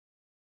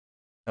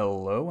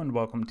Hello and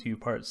welcome to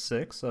part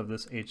 6 of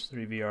this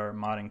H3VR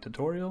modding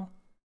tutorial.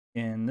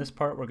 In this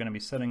part we're going to be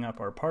setting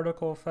up our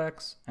particle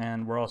effects,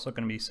 and we're also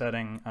going to be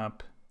setting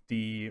up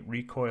the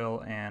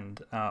recoil and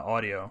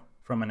audio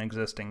from an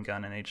existing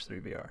gun in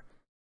H3VR.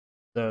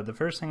 So the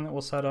first thing that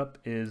we'll set up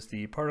is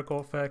the particle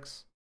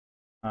effects.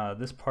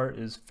 This part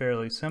is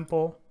fairly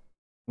simple.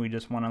 We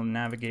just want to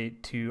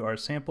navigate to our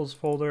samples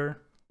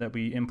folder that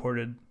we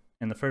imported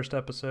in the first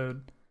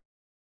episode,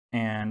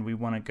 and we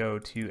want to go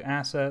to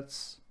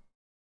assets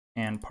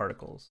and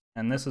particles,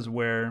 and this is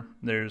where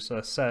there's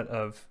a set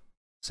of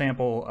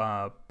sample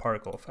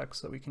particle effects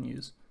that we can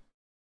use.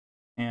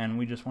 And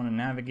we just want to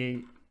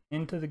navigate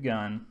into the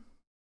gun,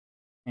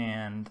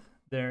 and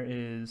there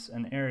is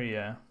an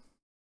area,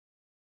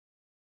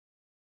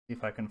 see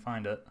if I can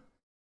find it.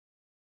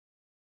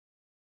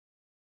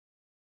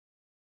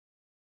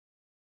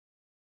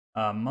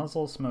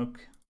 Muzzle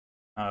smoke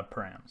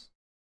params,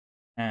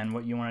 and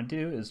what you want to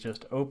do is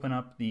just open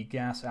up the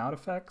gas out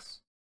effects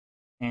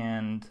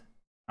and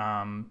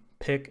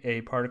pick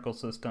a particle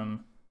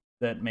system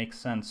that makes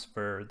sense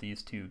for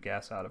these two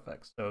gas out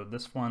effects. So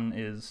this one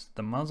is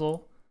the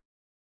muzzle.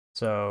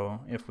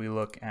 So if we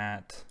look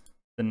at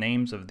the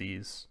names of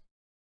these,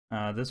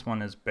 this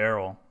one is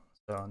barrel.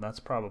 So that's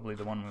probably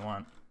the one we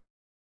want.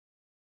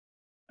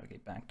 I'll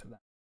get back to that.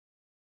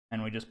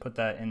 And we just put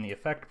that in the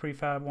effect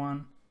prefab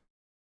one.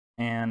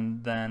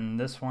 And then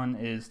this one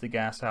is the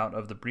gas out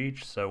of the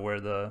breech. So where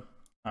the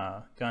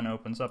gun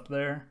opens up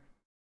there.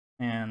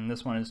 And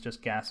this one is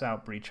just gas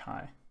out breech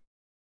high,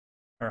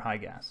 or high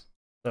gas.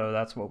 So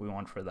that's what we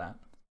want for that.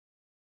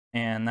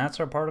 And that's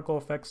our particle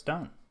effects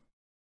done.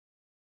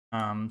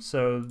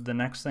 So the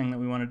next thing that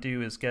we want to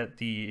do is get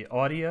the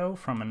audio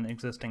from an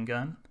existing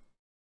gun.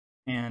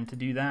 And to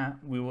do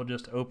that, we will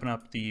just open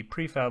up the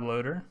prefab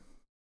loader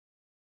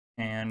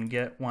and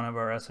get one of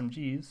our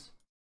SMGs.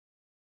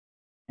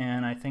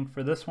 And I think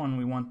for this one,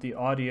 we want the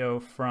audio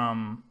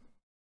from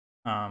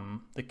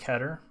the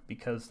Keter,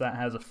 because that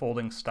has a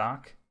folding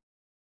stock.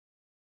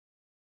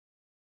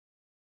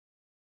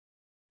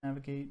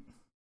 Navigate.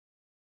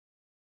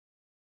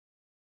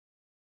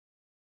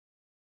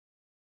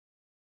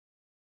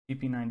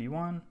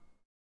 PP91,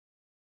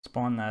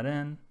 spawn that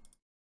in.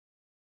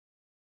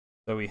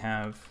 So we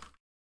have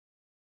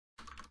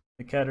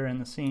the Keter in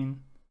the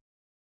scene,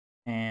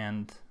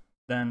 and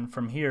then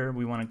from here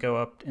we want to go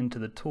up into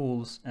the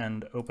tools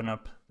and open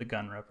up the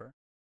gun ripper.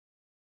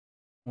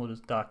 We'll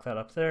just dock that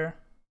up there,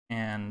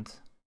 and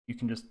you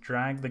can just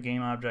drag the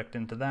game object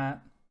into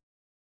that.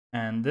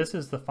 And this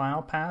is the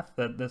file path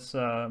that this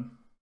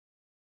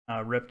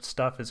ripped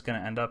stuff is going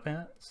to end up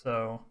in.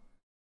 So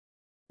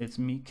it's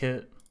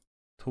Meatkit,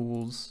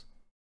 tools,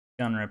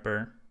 gun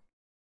ripper,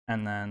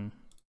 and then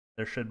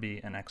there should be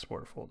an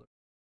export folder.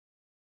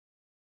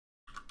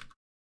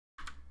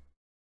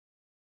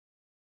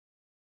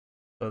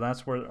 So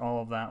that's where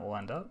all of that will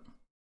end up.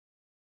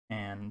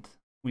 And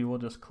we will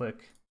just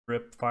click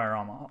rip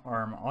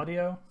firearm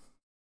audio.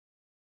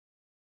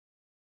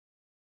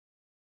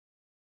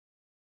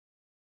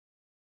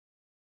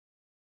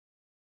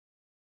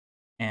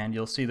 And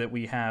you'll see that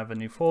we have a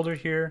new folder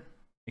here.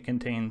 It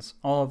contains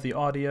all of the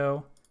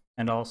audio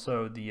and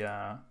also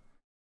the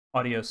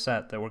audio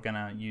set that we're going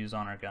to use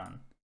on our gun.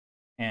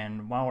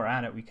 And while we're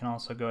at it, we can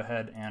also go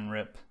ahead and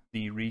rip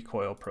the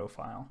recoil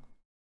profile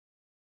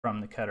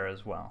from the Keter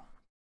as well.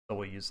 So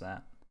we'll use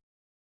that.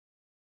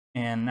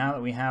 And now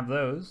that we have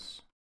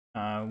those,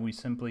 we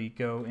simply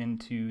go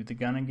into the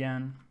gun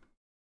again,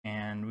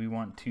 and we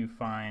want to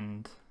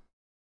find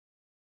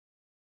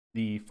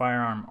the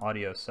firearm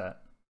audio set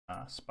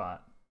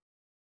spot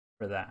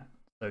for that.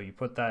 So you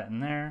put that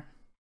in there,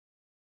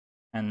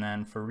 and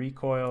then for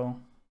recoil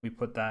we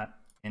put that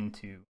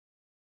into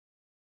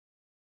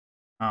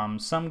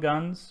some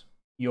guns.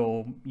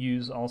 You'll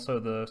use also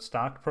the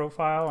stock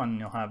profile and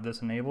you'll have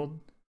this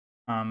enabled.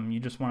 You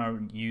just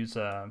want to use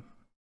a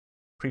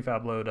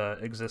prefab load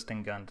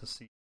existing gun to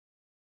see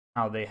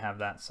how they have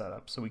that set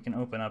up. So we can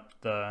open up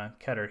the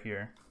Keter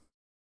here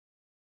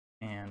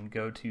and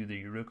go to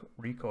the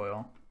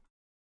recoil,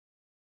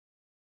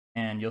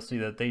 and you'll see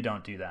that they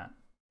don't do that.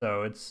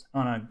 So it's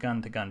on a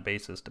gun-to-gun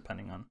basis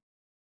depending on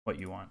what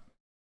you want.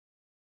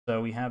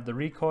 So we have the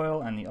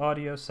recoil and the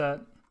audio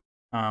set.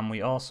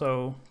 We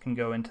also can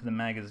go into the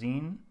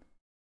magazine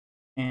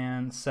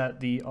and set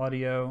the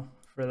audio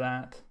for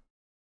that.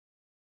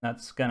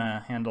 That's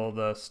gonna handle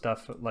the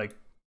stuff like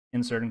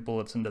inserting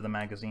bullets into the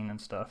magazine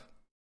and stuff.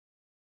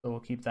 So we'll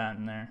keep that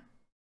in there.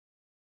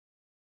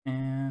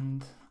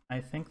 And I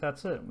think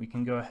that's it. We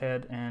can go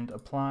ahead and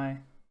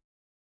apply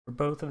for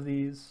both of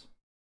these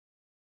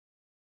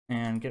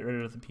and get rid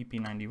of the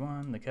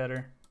PP91, the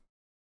Keter.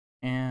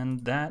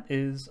 And that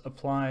is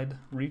applied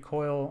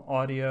recoil,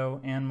 audio,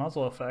 and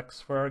muzzle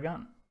effects for our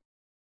gun.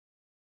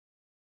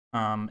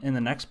 In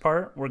the next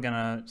part, we're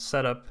gonna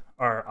set up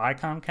our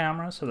icon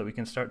camera so that we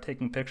can start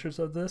taking pictures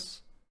of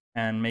this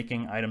and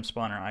making item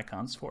spawner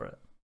icons for it.